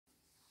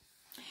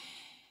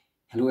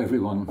Hello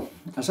everyone.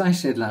 As I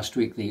said last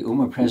week, the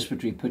Omagh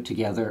Presbytery put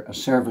together a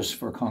service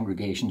for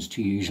congregations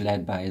to use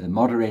led by the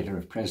moderator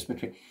of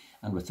Presbytery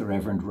and with the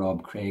Reverend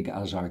Rob Craig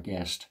as our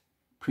guest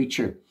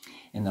preacher.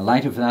 In the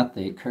light of that,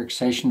 the Kirk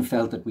session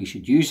felt that we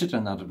should use it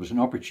and that it was an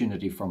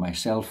opportunity for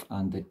myself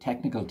and the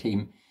technical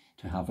team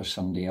to have a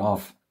Sunday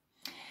off.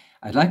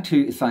 I'd like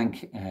to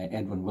thank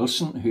Edwin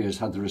Wilson, who has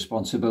had the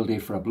responsibility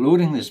for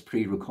uploading this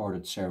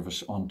pre-recorded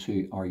service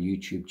onto our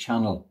YouTube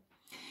channel.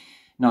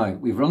 Now,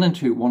 we've run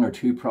into one or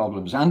two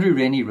problems. Andrew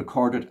Rainey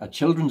recorded a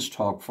children's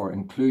talk for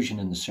inclusion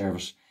in the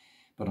service,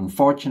 but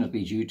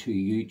unfortunately, due to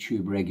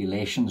YouTube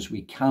regulations,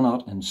 we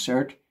cannot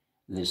insert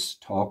this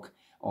talk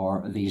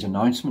or these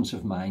announcements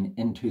of mine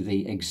into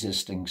the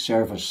existing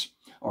service,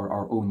 or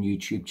our own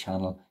YouTube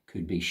channel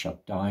could be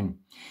shut down.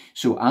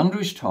 So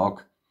Andrew's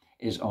talk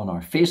is on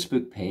our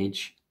Facebook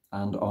page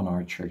and on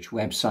our church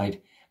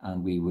website,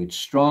 and we would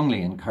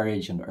strongly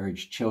encourage and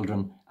urge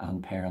children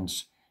and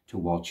parents to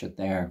watch it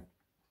there.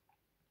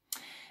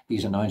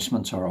 These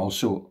announcements are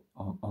also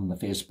on the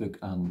Facebook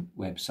and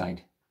website.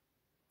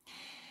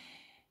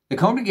 The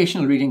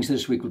congregational readings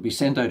this week will be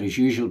sent out as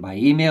usual by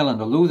email, and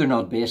although they're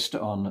not based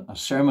on a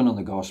sermon on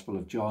the Gospel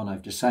of John,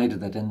 I've decided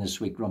that in this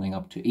week running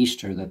up to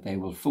Easter that they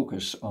will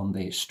focus on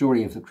the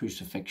story of the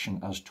crucifixion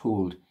as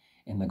told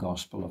in the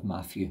Gospel of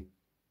Matthew.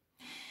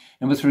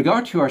 And with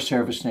regard to our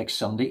service next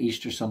Sunday,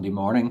 Easter Sunday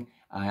morning,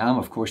 I am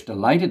of course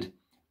delighted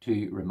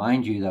to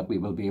remind you that we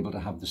will be able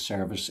to have the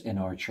service in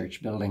our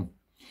church building.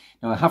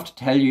 Now, I have to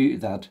tell you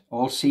that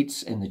all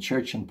seats in the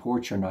church and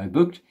porch are now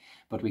booked,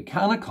 but we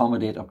can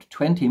accommodate up to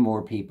 20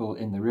 more people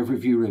in the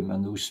Riverview room,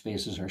 and those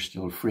spaces are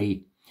still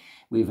free.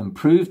 We've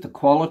improved the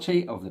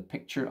quality of the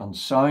picture and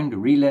sound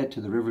relayed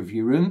to the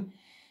Riverview room,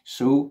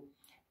 so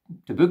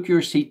to book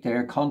your seat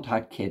there,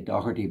 contact Kate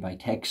Doherty by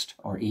text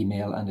or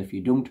email, and if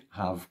you don't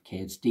have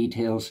Kate's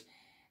details,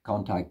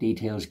 contact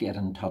details, get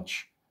in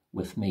touch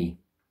with me.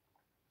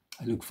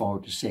 I look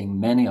forward to seeing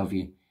many of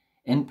you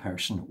in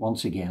person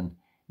once again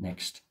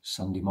next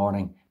Sunday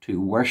morning to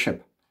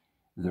worship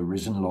the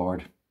risen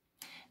Lord.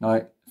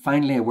 Now,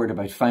 finally, a word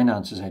about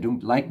finances. I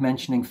don't like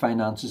mentioning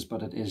finances,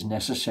 but it is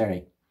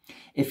necessary.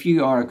 If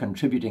you are a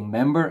contributing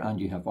member and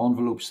you have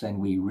envelopes, then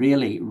we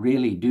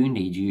really do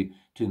need you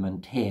to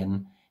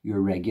maintain your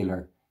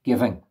regular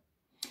giving.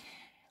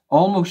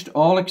 Almost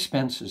all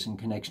expenses in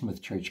connection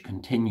with church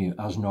continue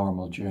as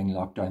normal during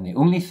lockdown. The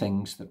only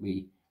things that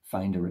we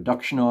find a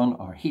reduction on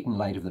are heat and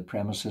light of the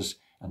premises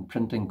and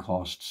printing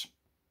costs.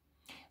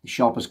 The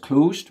shop is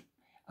closed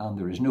and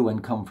there is no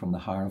income from the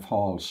hire of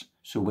halls.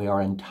 So we are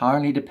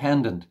entirely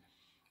dependent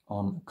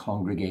on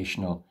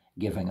congregational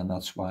giving, and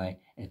that's why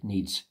it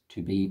needs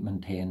to be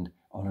maintained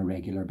on a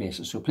regular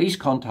basis. So please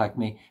contact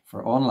me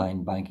for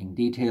online banking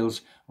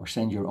details or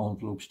send your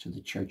envelopes to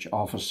the church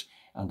office,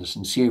 and a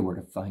sincere word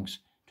of thanks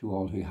to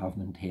all who have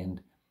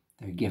maintained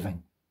their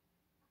giving.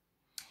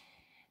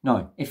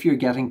 Now, if you're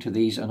getting to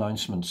these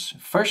announcements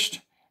first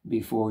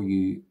before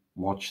you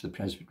watch the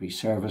Presbytery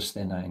service,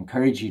 then I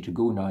encourage you to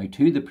go now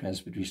to the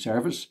Presbytery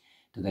service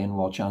to then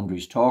watch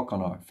Andrew's talk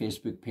on our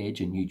Facebook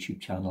page and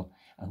YouTube channel,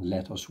 and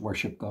let us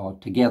worship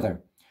God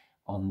together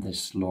on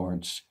this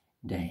Lord's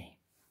Day.